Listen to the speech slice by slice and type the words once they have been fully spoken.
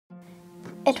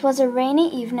It was a rainy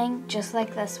evening just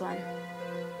like this one.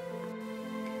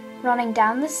 Running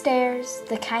down the stairs,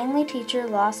 the kindly teacher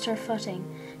lost her footing.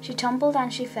 She tumbled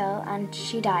and she fell and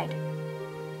she died.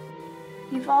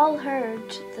 You've all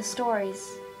heard the stories,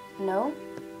 no?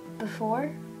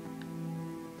 Before?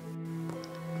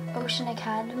 Ocean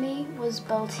Academy was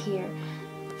built here.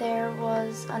 There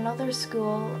was another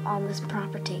school on this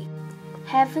property.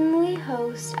 Heavenly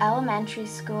Host Elementary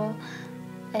School,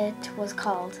 it was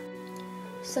called.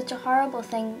 Such a horrible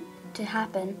thing to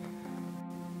happen.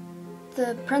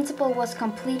 The principal was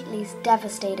completely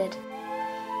devastated.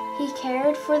 He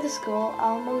cared for the school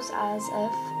almost as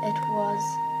if it was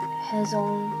his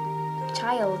own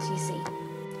child, you see.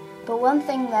 But one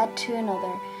thing led to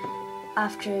another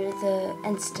after the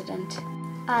incident,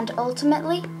 and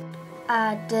ultimately,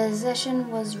 a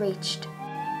decision was reached.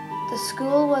 The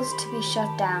school was to be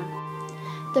shut down.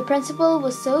 The principal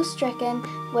was so stricken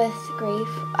with grief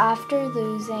after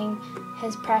losing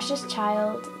his precious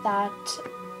child that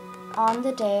on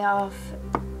the day of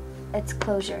its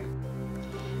closure,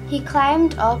 he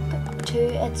climbed up to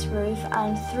its roof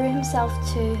and threw himself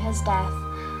to his death,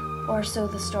 or so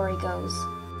the story goes.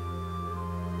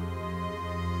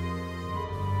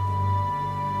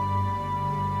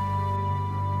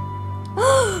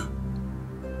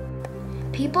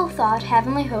 People thought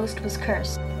Heavenly Host was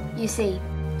cursed. You see,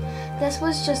 this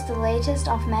was just the latest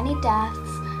of many deaths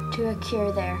to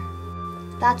occur there.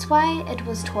 That's why it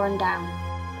was torn down.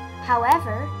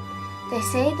 However, they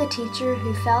say the teacher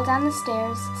who fell down the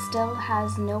stairs still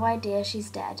has no idea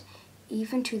she's dead,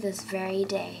 even to this very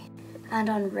day. And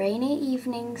on rainy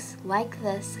evenings like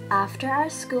this, after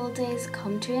our school days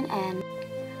come to an end,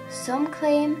 some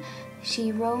claim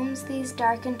she roams these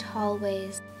darkened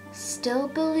hallways, still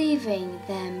believing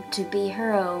them to be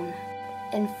her own.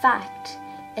 In fact,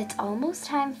 it's almost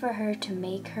time for her to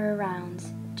make her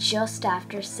rounds, just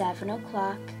after 7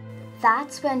 o'clock.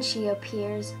 That's when she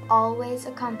appears, always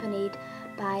accompanied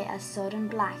by a sudden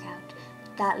blackout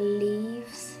that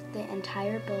leaves the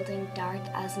entire building dark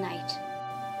as night.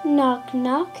 Knock,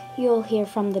 knock, you'll hear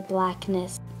from the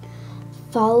blackness,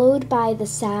 followed by the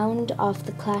sound of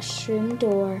the classroom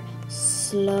door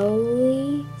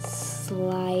slowly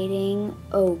sliding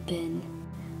open.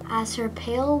 As her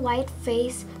pale white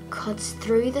face cuts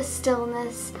through the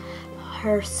stillness,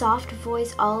 her soft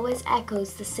voice always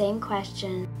echoes the same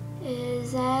question.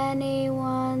 Is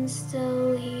anyone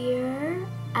still here?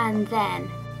 And then...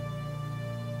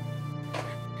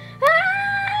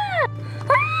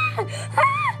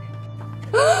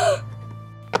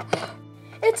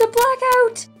 It's a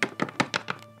blackout!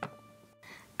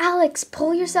 Alex,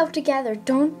 pull yourself together.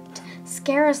 Don't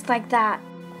scare us like that.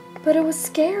 But it was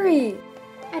scary.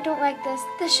 I don't like this.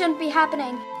 This shouldn't be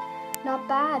happening. Not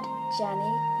bad,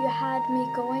 Jenny. You had me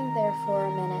going there for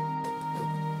a minute.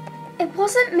 It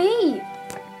wasn't me.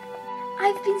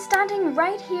 I've been standing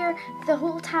right here the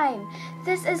whole time.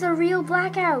 This is a real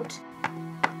blackout.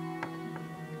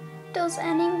 Does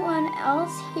anyone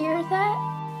else hear that?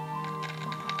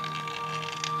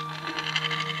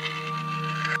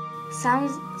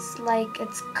 Sounds like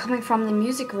it's coming from the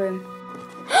music room.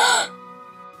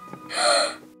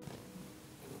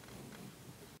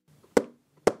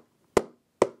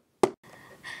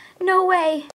 No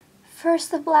way!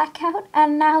 First the blackout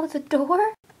and now the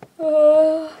door?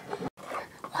 What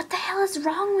the hell is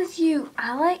wrong with you,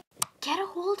 Alec? Get a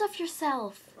hold of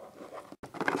yourself.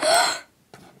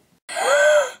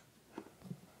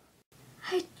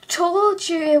 I told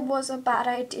you it was a bad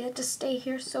idea to stay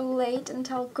here so late and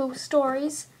tell ghost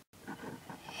stories.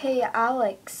 Hey,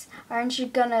 Alex, aren't you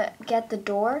gonna get the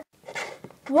door?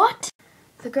 What?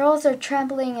 The girls are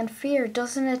trembling in fear.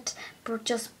 Doesn't it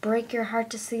just break your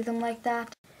heart to see them like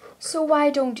that? So why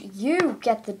don't you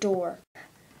get the door?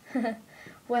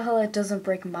 Well, it doesn't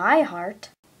break my heart.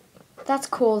 That's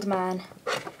cold, man.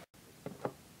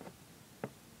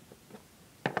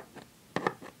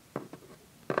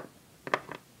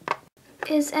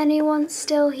 Is anyone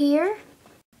still here?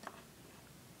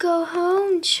 Go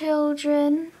home,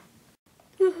 children.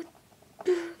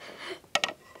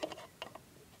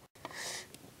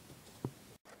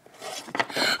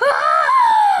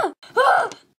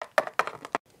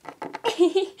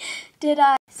 Did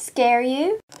I scare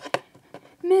you?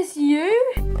 Miss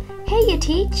you? Hey, you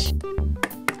teach.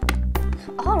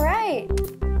 All right.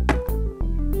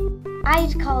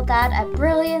 I'd call that a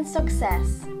brilliant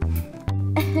success.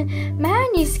 Man,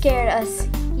 you scared us.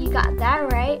 You got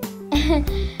that right.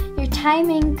 Your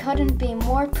timing couldn't be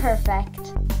more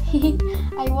perfect.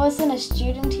 I wasn't a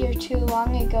student here too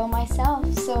long ago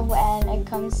myself, so when it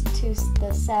comes to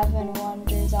the 7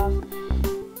 wonders of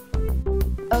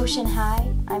ocean high.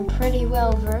 I'm pretty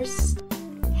well versed.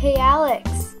 Hey,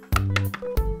 Alex.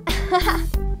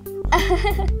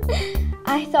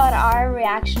 I thought our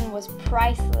reaction was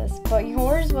priceless, but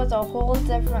yours was a whole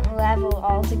different level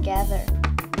altogether.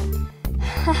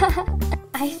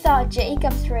 I thought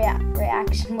Jacob's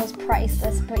reaction was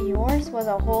priceless, but yours was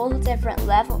a whole different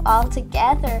level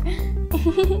altogether.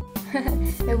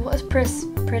 It was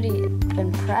pretty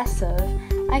impressive.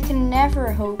 I can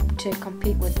never hope to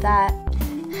compete with that.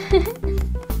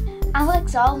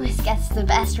 Alex always gets the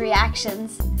best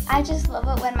reactions. I just love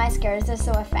it when my scares are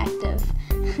so effective.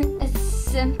 It's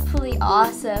simply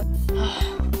awesome.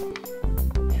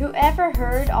 Whoever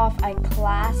heard of a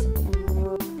class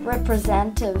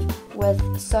representative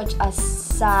with such a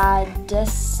sadistic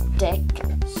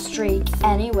streak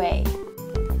anyway?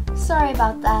 Sorry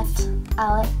about that,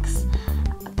 Alex,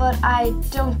 but I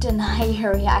don't deny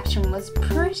your reaction was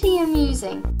pretty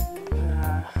amusing.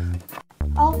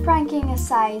 All pranking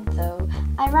aside though,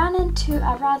 I ran into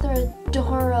a rather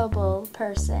adorable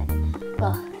person,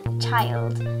 well,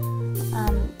 child,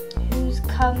 who's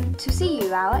come to see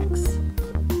you, Alex.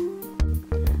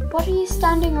 What are you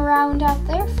standing around out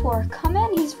there for? Come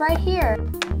in, he's right here.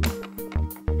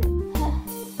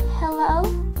 Hello,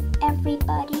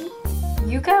 everybody.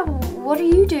 Yuka, what are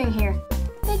you doing here?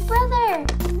 Big brother!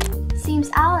 Seems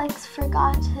Alex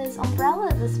forgot his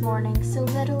umbrella this morning, so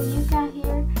little Yuka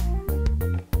here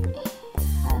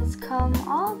has come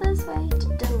all this way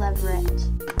to deliver it.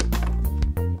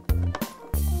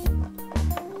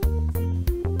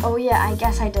 Oh yeah, I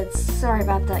guess I did. Sorry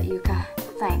about that, Yuka.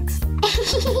 Thanks.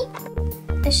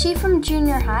 Is she from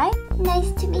junior high?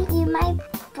 Nice to meet you. My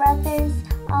brother's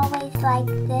always like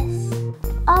this.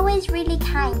 Always really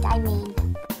kind, I mean.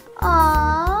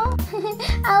 Aww.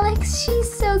 Alex,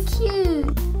 she's so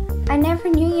cute. I never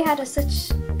knew you had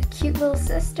such a cute little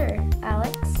sister,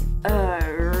 Alex.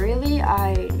 Really?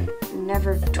 I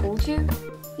never told you?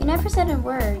 You never said a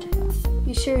word.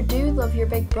 You sure do love your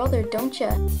big brother, don't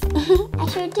you? I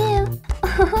sure do.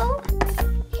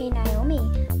 Hey Naomi,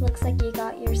 looks like you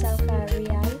got yourself a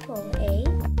rival, eh?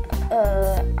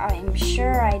 I'm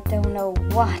sure I don't know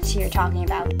what you're talking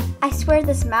about. I swear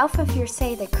this mouth of yours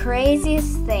say the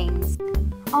craziest things.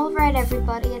 Alright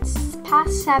everybody, it's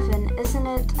past 7. Isn't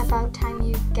it about time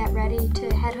you get ready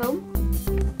to head home?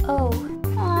 Oh,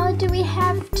 do we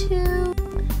have to?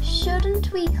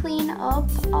 Shouldn't we clean up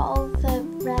all the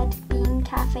Red Bean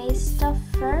Cafe stuff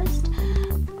first?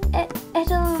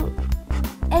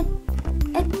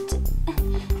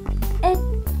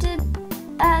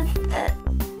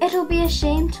 It'll be a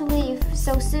shame to leave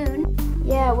so soon.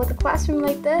 Yeah, with a classroom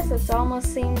like this, it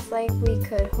almost seems like we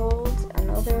could hold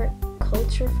another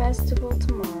culture festival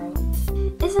tomorrow.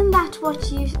 Isn't that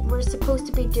what you were supposed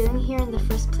to be doing here in the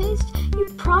first place? You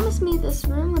promised me this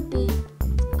room would be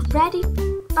ready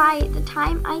by the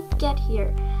time I get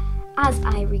here, as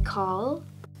I recall.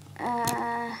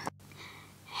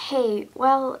 Hey,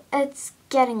 well, it's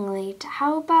getting late.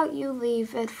 How about you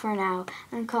leave it for now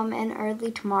and come in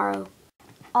early tomorrow?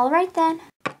 Alright then.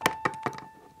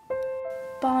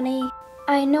 Bonnie,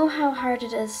 I know how hard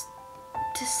it is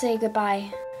to say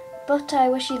goodbye, but I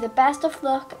wish you the best of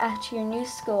luck at your new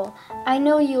school. I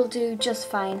know you'll do just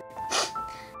fine.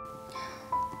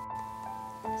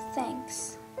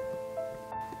 Thanks.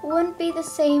 Wouldn't be the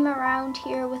same around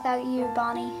here without you,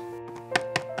 Bonnie.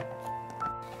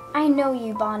 I know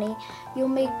you, Bonnie. You'll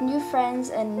make new friends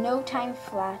in no time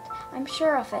flat. I'm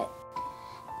sure of it.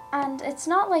 And it's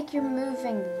not like you're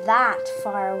moving that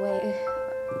far away.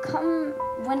 Come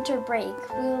winter break,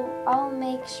 we'll all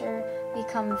make sure we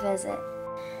come visit.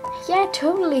 Yeah,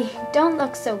 totally. Don't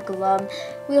look so glum.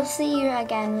 We'll see you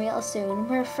again real soon.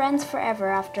 We're friends forever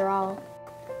after all.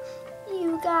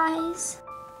 You guys.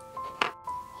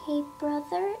 Hey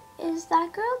brother, is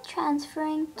that girl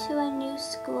transferring to a new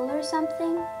school or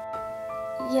something?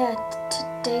 Yeah,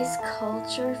 today's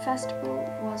culture festival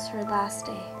was her last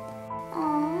day.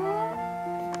 Aww.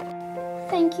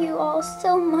 Thank you all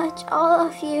so much, all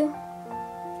of you.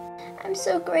 I'm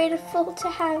so grateful to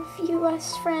have you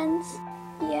as friends.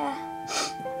 Yeah.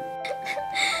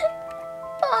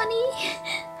 Bonnie.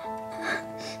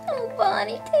 Oh,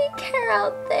 Bonnie, take care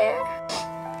out there.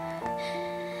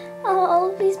 I'll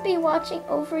always be watching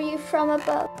over you from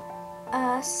above.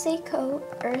 Seiko,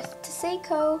 Earth to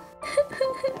Seiko.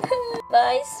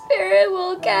 My spirit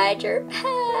will guide your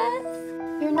path.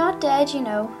 You're not dead, you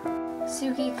know.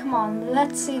 Suki, come on,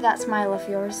 let's see that smile of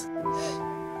yours.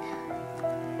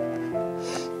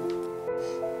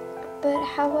 But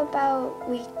how about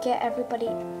we get everybody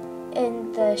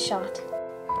in the shot?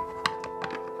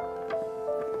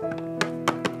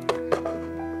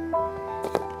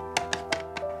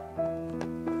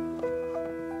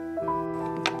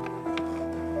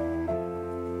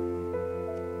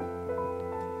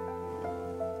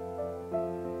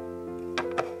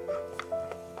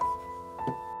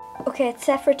 Okay, it's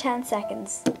set for 10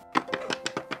 seconds.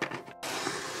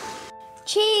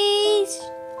 Cheese!